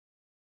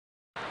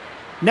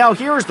Now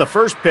here's the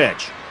first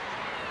pitch.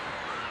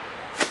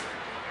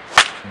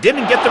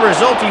 Didn't get the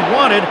result he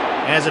wanted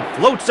as it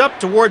floats up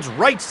towards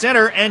right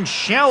center and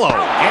shallow.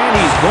 And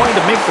he's going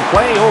to make the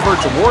play over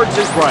towards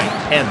his right.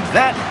 And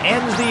that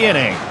ends the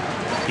inning.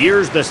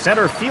 Here's the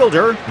center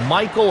fielder,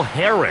 Michael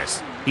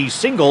Harris. He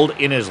singled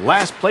in his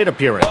last plate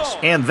appearance,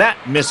 and that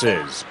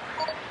misses.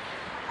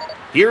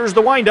 Here's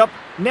the windup.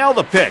 Now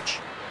the pitch.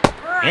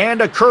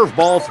 And a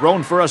curveball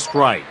thrown for a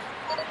strike.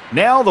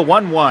 Now the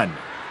 1-1.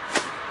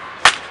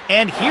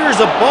 And here's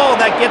a ball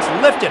that gets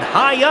lifted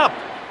high up.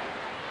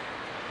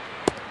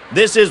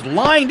 This is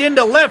lined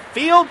into left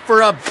field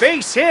for a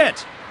base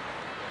hit.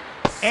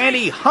 And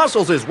he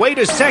hustles his way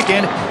to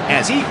second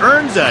as he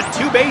earns a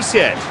two-base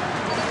hit.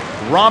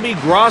 Robbie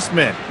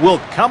Grossman will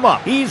come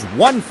up. He's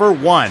 1 for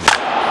 1.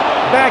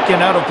 Back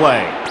and out of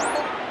play.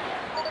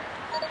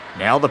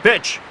 Now the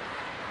pitch.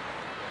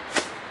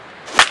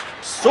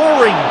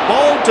 Soaring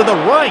ball to the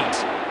right.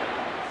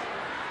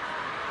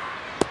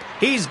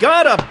 He's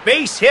got a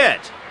base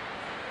hit.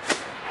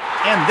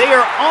 And they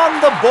are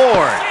on the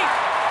board.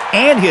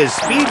 And his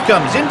speed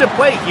comes into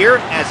play here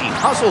as he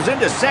hustles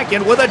into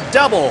second with a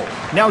double.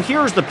 Now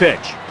here's the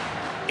pitch.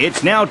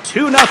 It's now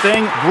 2-0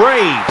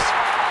 Braves.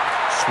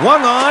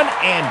 Swung on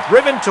and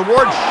driven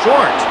towards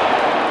short.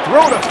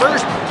 Throw to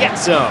first,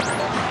 gets him.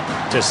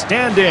 To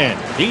stand in,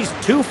 he's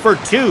 2 for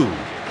 2.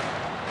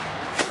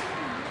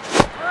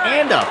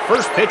 And a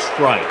first pitch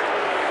strike.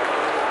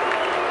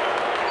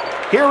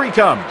 Here he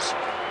comes.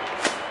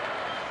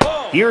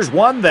 Here's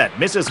one that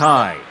misses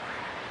high.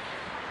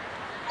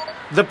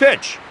 The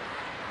pitch.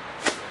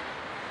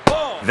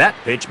 That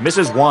pitch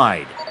misses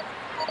wide.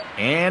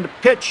 And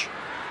pitch.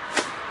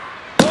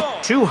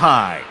 Too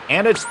high,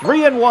 and it's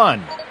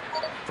 3-1.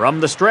 From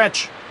the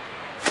stretch.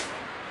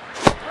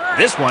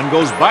 This one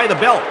goes by the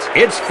belt.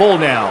 It's full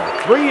now,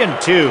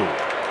 3-2.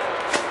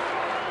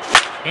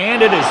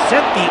 And it is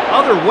sent the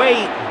other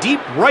way,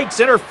 deep right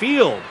center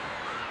field.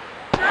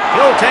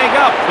 He'll tag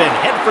up and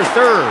head for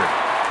third.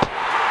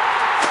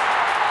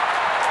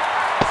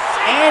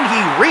 And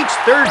he reached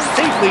third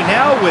safely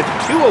now with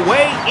 2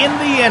 away in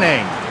the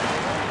inning.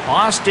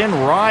 Austin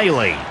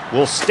Riley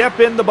will step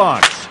in the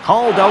box.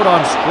 Called out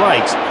on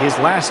strikes his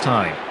last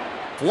time.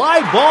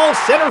 Fly ball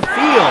center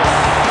field.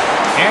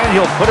 And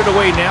he'll put it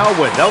away now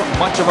without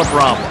much of a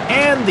problem.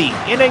 And the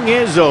inning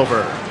is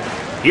over.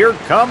 Here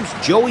comes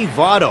Joey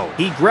Votto.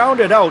 He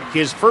grounded out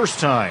his first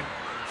time.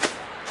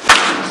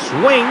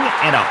 Swing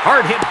and a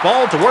hard hit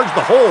ball towards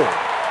the hole.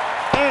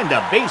 And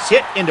a base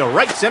hit into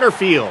right center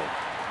field.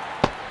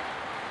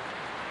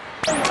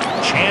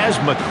 Chas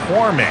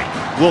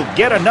McCormick will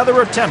get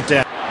another attempt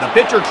at it. The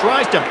pitcher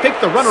tries to pick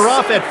the runner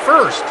off at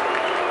first.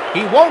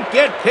 He won't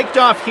get picked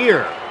off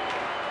here.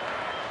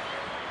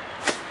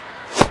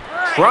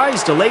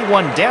 Tries to lay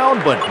one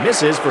down, but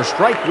misses for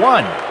strike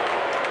 1.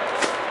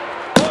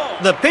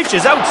 The pitch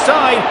is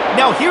outside.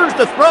 Now here's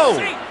the throw.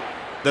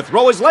 The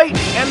throw is late,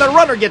 and the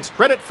runner gets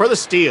credit for the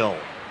steal.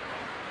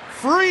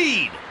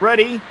 Freed.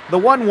 Ready, the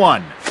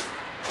 1-1.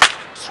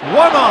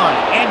 Swung on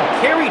and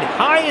carried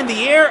high in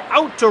the air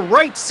out to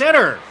right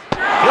center.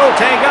 He'll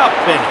tag up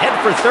and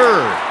head for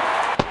third.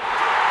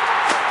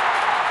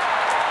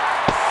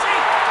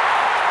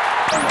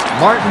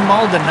 Martin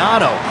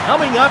Maldonado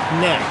coming up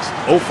next.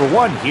 0 for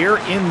 1 here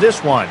in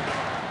this one.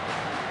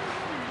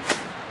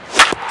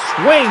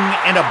 Swing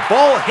and a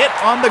ball hit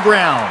on the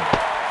ground.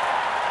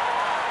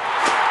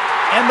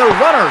 And the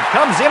runner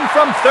comes in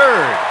from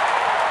third.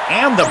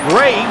 And the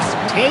Braves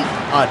take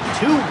a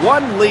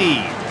 2-1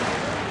 lead.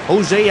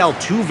 Jose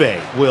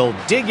Altuve will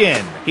dig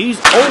in. He's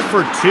 0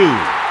 for 2.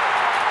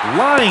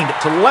 Lined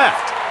to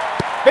left.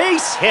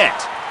 Base hit.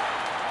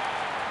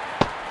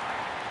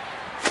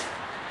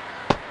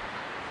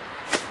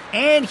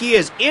 And he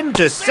is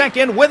into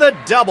second with a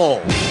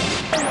double.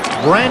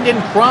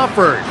 Brandon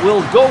Crawford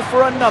will go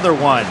for another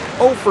one.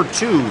 0 for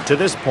 2 to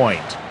this point.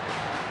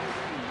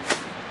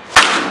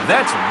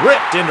 That's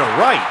ripped into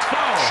right.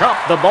 Chop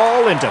the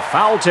ball into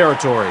foul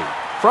territory.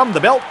 From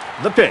the belt,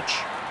 the pitch.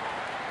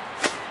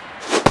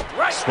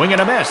 Swing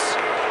and a miss.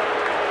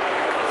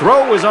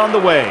 Throw is on the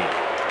way.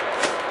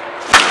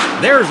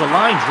 There's a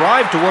line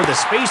drive toward the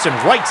space in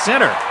right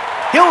center.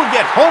 He'll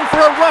get home for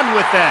a run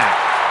with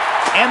that.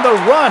 And the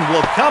run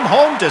will come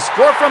home to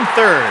score from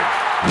third.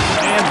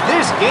 And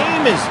this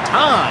game is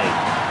tied.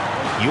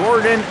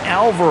 Yordan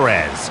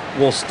Alvarez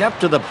will step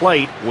to the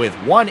plate with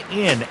 1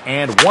 in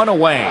and 1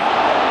 away.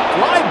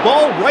 Fly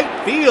ball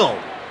right field.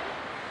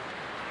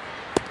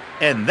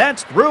 And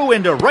that's through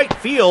into right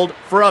field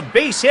for a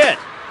base hit.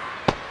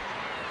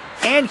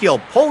 And he'll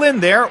pull in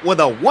there with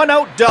a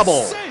 1-out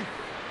double.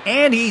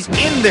 And he's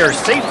in there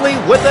safely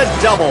with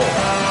a double.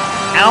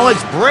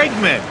 Alex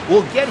Bregman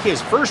will get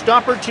his first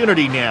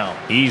opportunity now.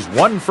 He's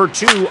 1 for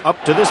 2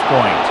 up to this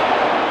point.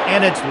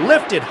 And it's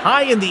lifted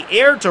high in the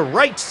air to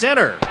right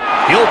center.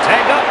 He'll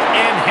tag up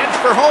and head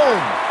for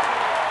home.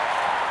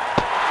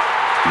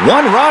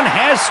 1 run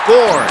has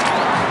scored.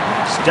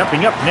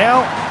 Stepping up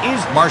now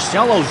is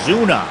Marcell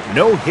Ozuna.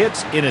 No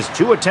hits in his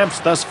 2 attempts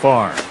thus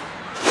far.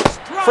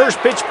 First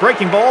pitch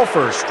breaking ball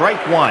for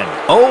strike one.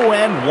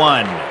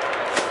 0-1.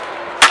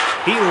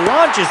 He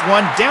launches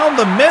one down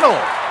the middle.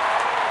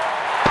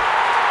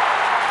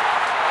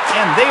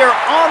 And they are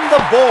on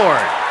the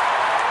board.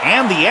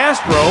 And the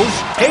Astros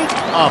take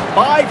a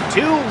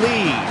 5-2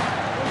 lead.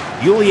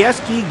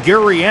 Yulieski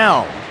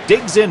Gurriel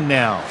digs in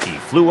now. He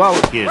flew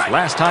out his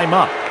last time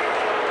up.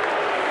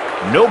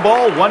 No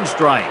ball, one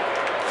strike.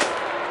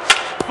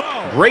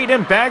 Great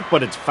impact,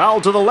 but it's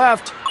foul to the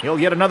left. He'll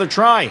get another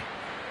try.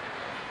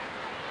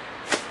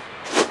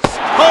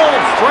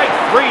 Called strike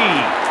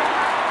three.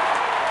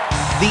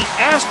 The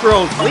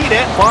Astros lead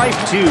at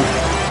 5-2.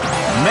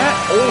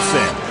 Matt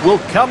Olson will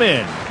come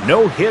in.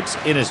 No hits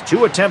in his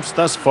 2 attempts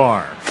thus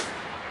far.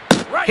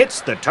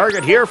 Hits the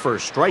target here for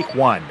strike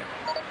one.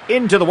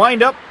 Into the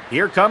windup.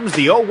 Here comes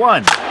the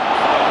 0-1.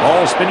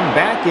 Ball spinning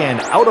back and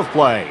out of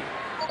play.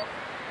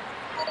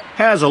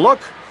 Has a look.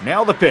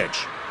 Now the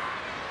pitch.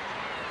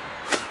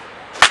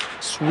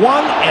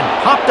 Swung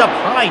and popped up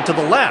high to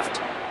the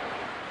left.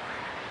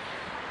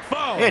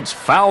 It's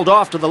fouled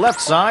off to the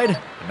left side.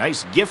 A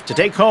nice gift to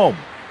take home.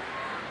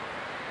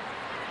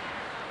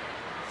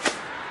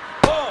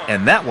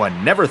 And that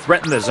one never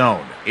threatened the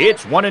zone.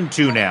 It's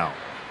 1-2 now.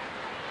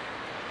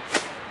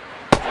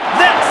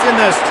 That's in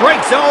the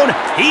strike zone.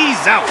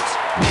 He's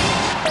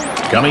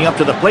out. Coming up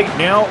to the plate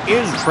now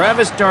is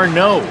Travis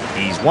d'Arnaud.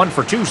 He's 1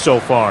 for 2 so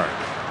far.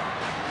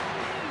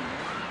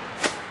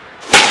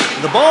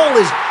 The ball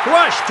is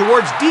crushed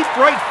towards deep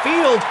right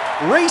field.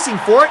 Racing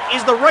for it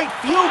is the right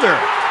fielder.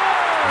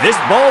 This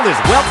ball is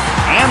well,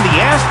 and the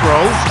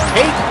Astros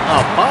take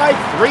a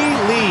 5-3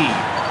 lead.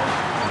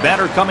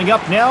 Batter coming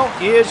up now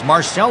is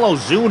Marcell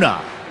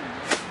Ozuna.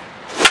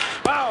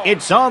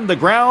 It's on the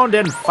ground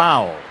and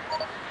foul.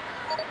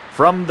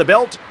 From the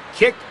belt,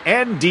 kick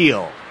and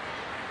deal.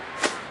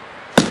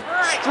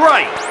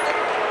 Strike.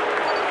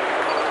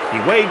 He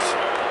waits.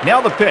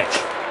 Now the pitch.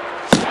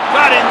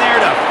 Got in there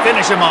to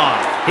finish him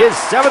off. His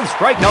 7th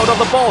strikeout of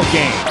the ball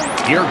game.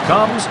 Here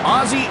comes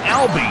Ozzie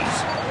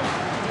Albies.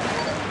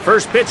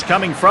 First pitch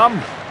coming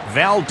from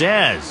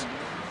Valdez.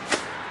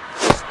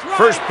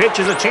 First pitch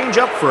is a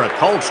changeup for a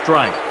called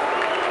strike.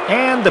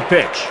 And the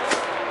pitch.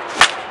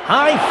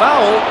 High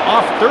foul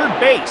off third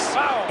base.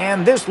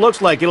 And this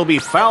looks like it'll be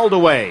fouled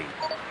away.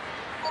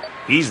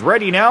 He's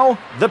ready now.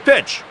 The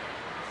pitch.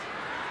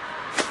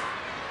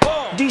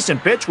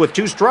 Decent pitch with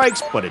 2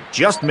 strikes, but it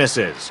just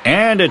misses.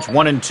 And it's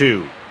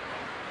 1-2.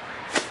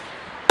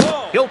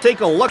 He'll take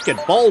a look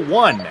at ball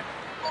 1.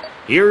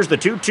 Here's the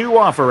 2-2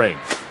 offering.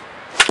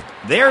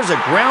 There's a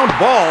ground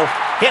ball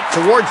hit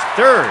towards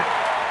third.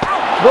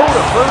 Throw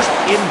to first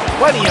in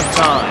plenty of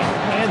time.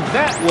 And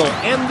that will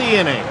end the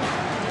inning.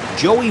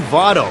 Joey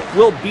Votto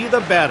will be the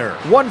batter.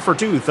 1 for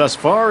 2 thus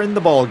far in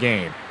the ball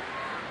game.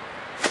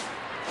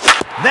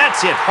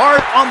 That's hit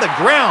hard on the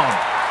ground.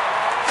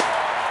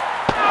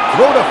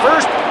 Throw to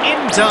first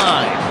in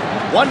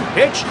time. 1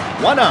 pitch,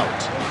 1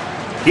 out.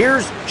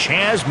 Here's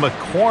Chas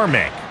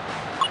McCormick.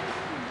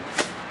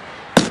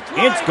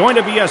 It's going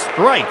to be a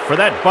strike for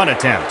that bunt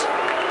attempt.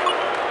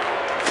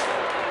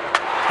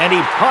 And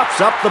he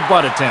pops up the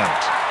butt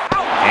attempt.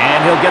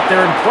 And he'll get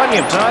there in plenty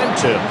of time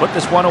to put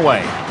this one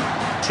away.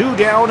 2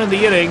 down in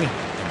the inning.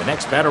 And the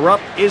next batter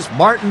up is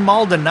Martin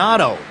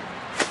Maldonado.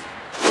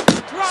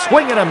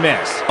 Swing and a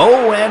miss.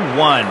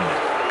 0-1.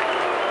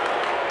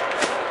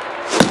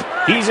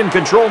 He's in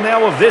control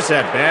now of this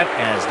at-bat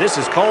as this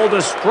is called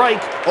a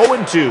strike.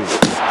 0-2.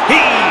 He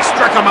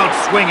struck him out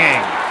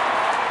swinging.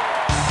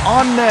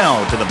 On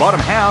now to the bottom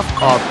half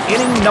of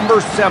inning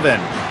number 7.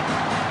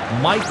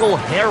 Michael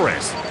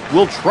Harris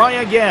will try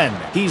again.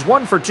 He's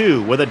 1 for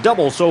 2 with a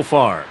double so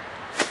far.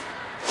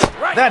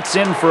 That's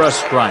in for a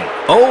strike.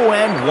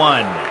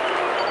 0-1.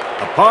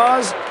 A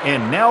pause,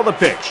 and now the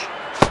pitch.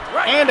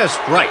 And a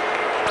strike.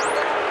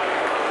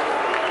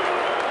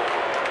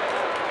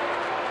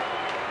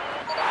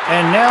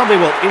 And now they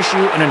will issue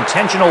an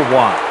intentional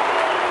walk.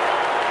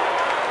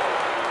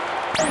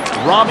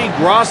 Robbie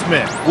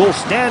Grossman will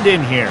stand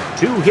in here.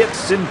 2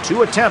 hits in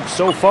 2 attempts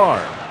so far.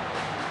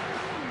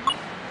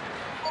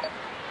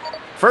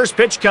 First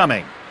pitch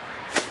coming.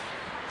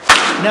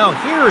 Now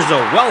here's a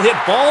well-hit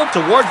ball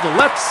towards the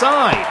left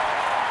side.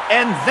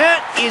 And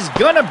that is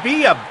going to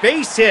be a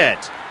base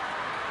hit.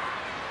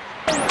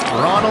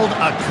 Ronald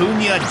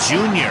Acuna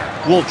Jr.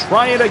 will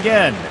try it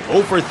again.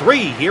 0 for 3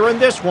 here in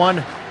this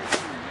one.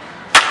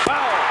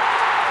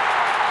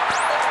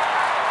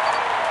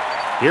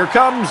 Here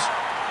comes.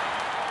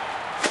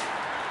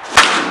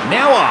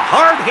 Now a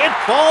hard hit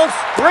ball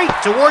straight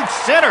towards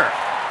center.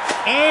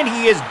 And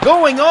he is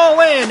going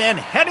all in and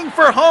heading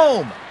for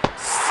home.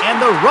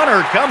 And the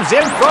runner comes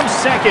in from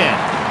second.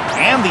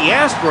 And the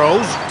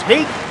Astros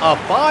take a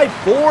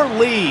 5-4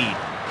 lead.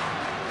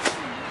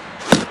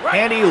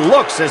 And he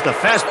looks as the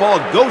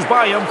fastball goes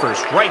by him for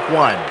strike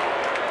 1.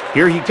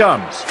 Here he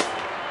comes.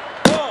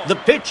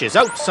 The pitch is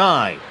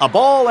outside. A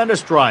ball and a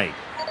strike.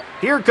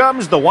 Here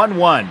comes the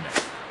 1-1.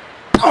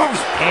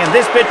 And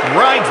this pitch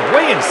rides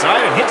way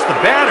inside and hits the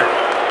batter.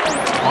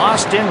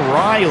 Austin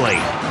Riley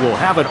will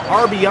have an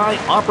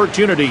RBI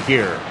opportunity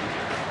here.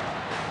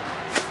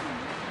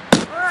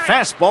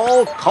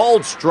 Fastball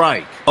called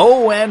strike.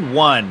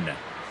 0-1.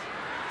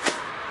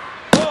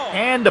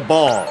 And a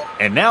ball.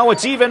 And now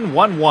it's even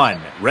 1-1.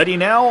 Ready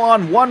now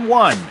on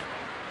 1-1.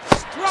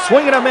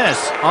 Swing and a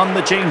miss on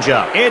the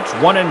changeup. It's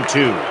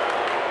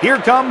 1-2. Here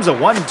comes a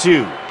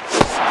 1-2.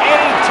 And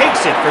he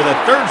takes it for the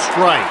third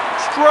strike.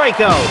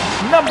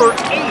 Strikeout number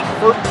 8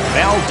 for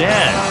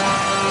Valdez.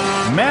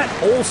 Matt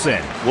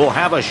Olson will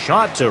have a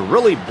shot to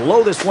really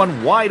blow this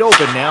one wide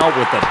open now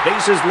with the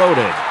bases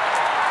loaded.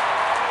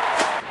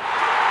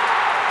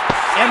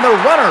 And the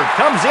runner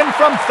comes in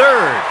from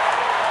third.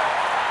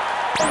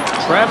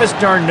 Travis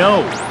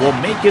d'Arnaud will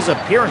make his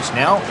appearance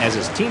now as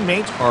his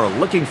teammates are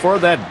looking for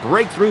that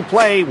breakthrough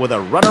play with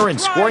a runner in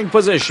scoring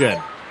position.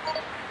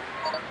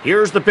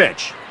 Here's the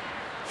pitch.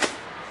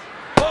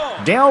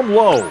 Down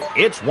low,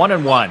 it's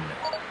 1-1.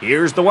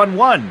 Here's the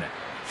 1-1.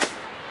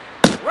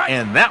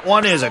 And that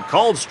one is a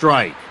called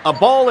strike. A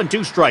ball and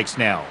 2 strikes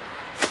now.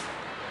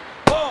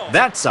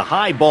 That's a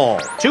high ball.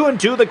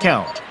 2-2 the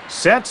count.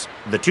 Sets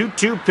the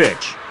 2-2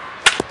 pitch.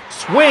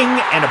 Swing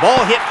and a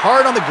ball hit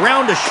hard on the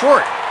ground to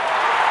short.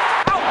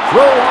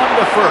 Throw on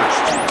to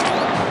first.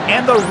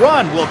 And the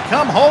run will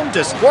come home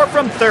to score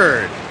from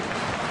third.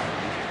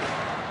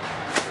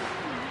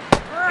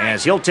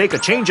 As he'll take a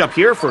changeup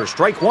here for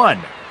strike 1.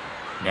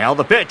 Now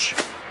the pitch.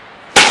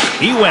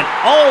 He went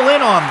all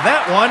in on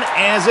that one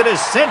as it is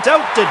sent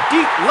out to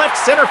deep left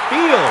center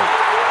field.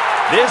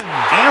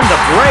 And the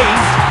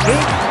Braves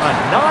take a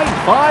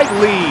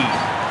 9-5 lead.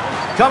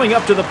 Coming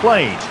up to the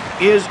plate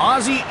is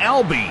Ozzie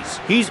Albies.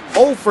 He's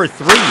 0 for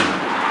 3.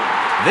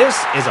 This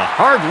is a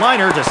hard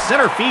liner to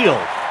center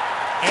field.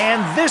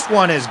 And this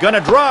one is going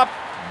to drop.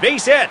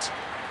 Base hit.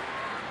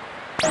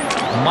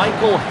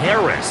 Michael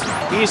Harris.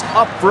 He's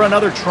up for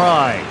another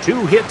try.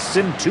 2 hits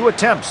in 2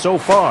 attempts so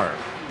far.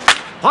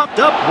 Popped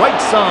up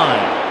right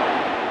side.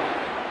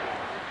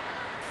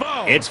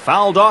 It's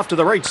fouled off to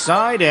the right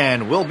side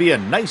and will be a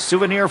nice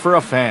souvenir for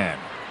a fan.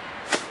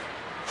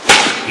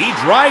 He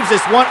drives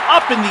this one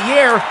up in the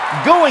air,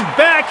 going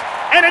back,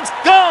 and it's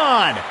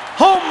gone!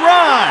 Home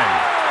run!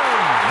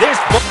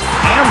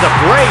 And the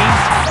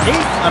Braves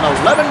take an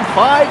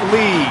 11-5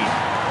 lead.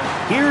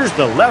 Here's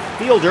the left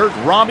fielder,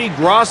 Robbie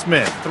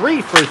Grossman,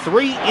 3 for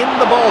 3 in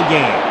the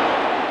ballgame.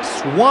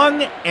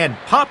 Swung and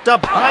popped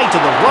up high to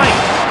the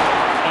right.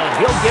 And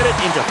he'll get it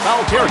into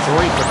foul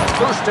territory for the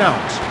first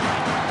out.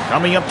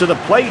 Coming up to the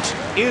plate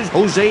is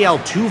Jose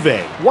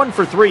Altuve, 1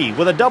 for 3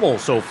 with a double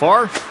so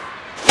far.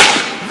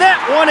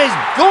 That one is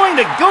going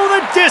to go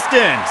the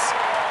distance.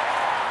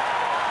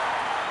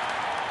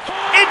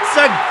 It's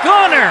a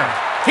gunner.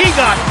 He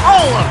got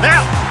all of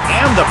that.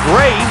 And the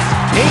Braves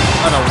take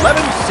an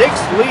 11-6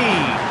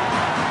 lead.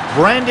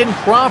 Brandon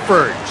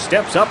Crawford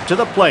steps up to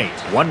the plate,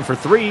 1 for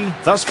 3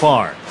 thus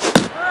far.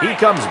 He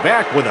comes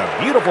back with a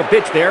beautiful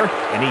pitch there,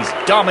 and he's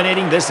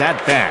dominating this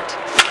at-bat.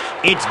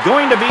 It's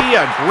going to be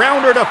a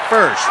grounder to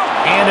first,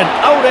 and an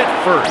out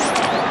at first.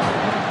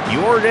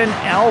 Jordan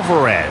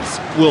Alvarez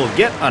will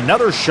get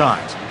another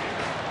shot.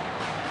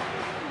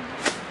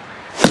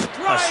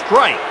 A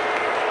strike.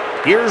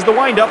 Here's the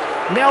windup,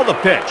 now the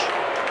pitch.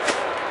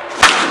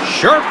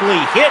 Sharply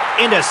hit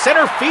into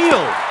center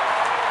field.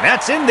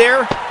 That's in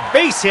there,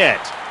 base hit.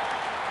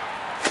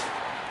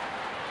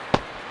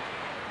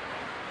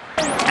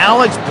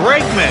 Alex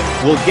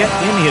Bregman will get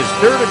in his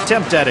 3rd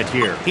attempt at it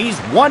here. He's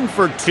 1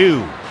 for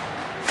 2.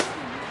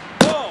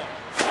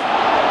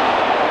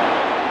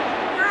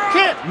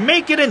 Can't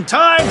make it in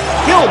time.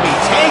 He'll be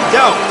tagged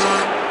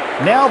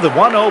out. Now the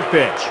 1-0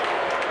 pitch.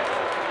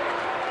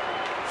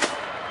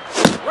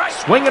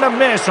 Swing and a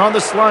miss on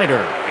the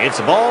slider. It's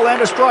a ball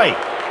and a strike.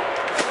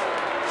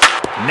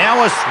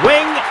 Now a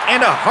swing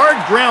and a hard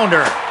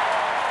grounder.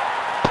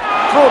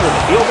 Throw to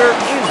the fielder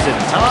is in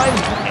time,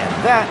 and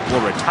that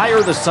will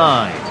retire the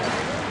side.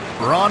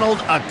 Ronald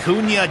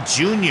Acuna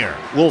Jr.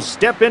 will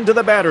step into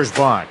the batter's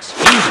box.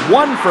 He's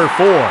 1 for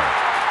 4.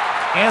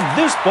 And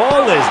this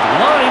ball is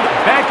lined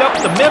back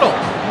up the middle.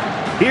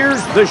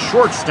 Here's the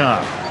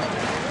shortstop.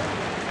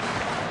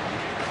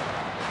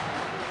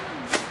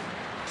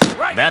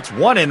 That's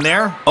 1 in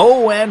there.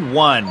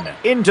 0-1.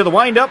 Into the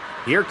windup.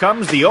 Here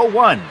comes the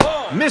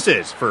 0-1.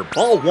 Misses for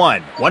ball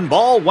 1. 1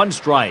 ball, 1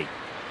 strike.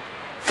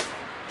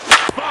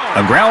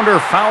 A grounder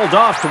fouled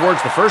off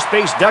towards the first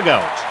base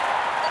dugout.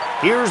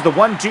 Here's the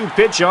 1-2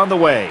 pitch on the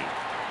way.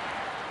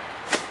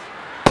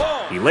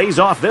 He lays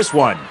off this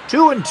one.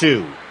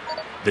 2-2.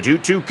 The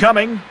 2-2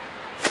 coming.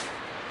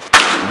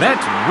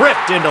 That's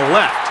ripped into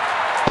left.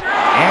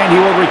 And he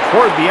will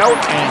record the out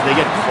as they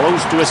get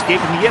close to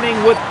escaping the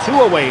inning with 2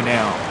 away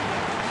now.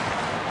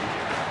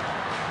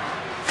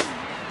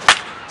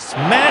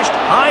 Smashed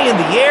high in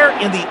the air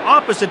in the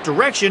opposite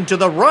direction to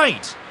the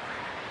right.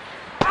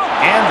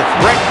 And the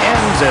threat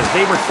ends as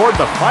they record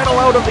the final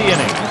out of the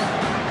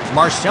inning.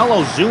 Marcell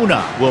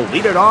Ozuna will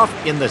lead it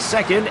off in the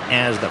 2nd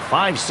as the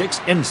 5,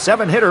 6, and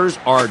 7 hitters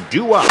are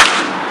due up.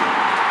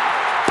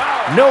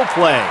 No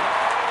play.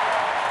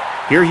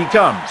 Here he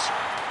comes.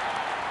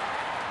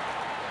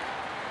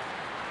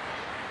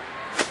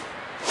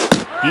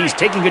 He's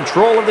taking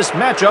control of this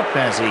matchup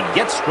as he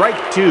gets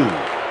strike 2.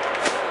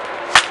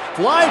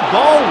 fly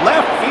ball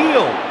left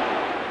field.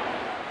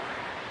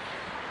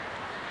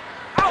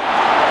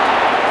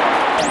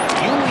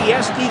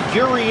 Giuliesti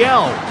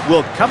Gurriel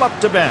will come up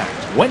to bat.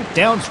 Went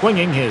down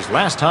swinging his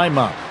last time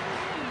up.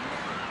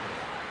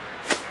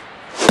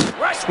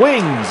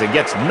 Swings and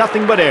gets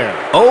nothing but air.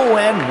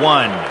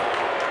 0-1.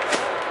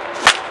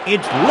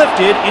 It's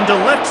lifted into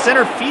left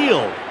center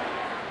field.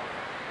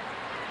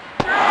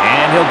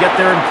 And he'll get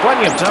there in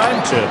plenty of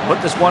time to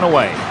put this one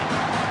away.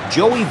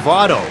 Joey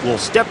Votto will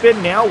step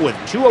in now with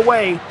 2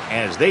 away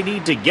as they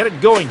need to get it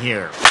going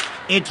here.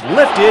 It's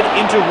lifted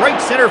into right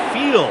center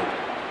field.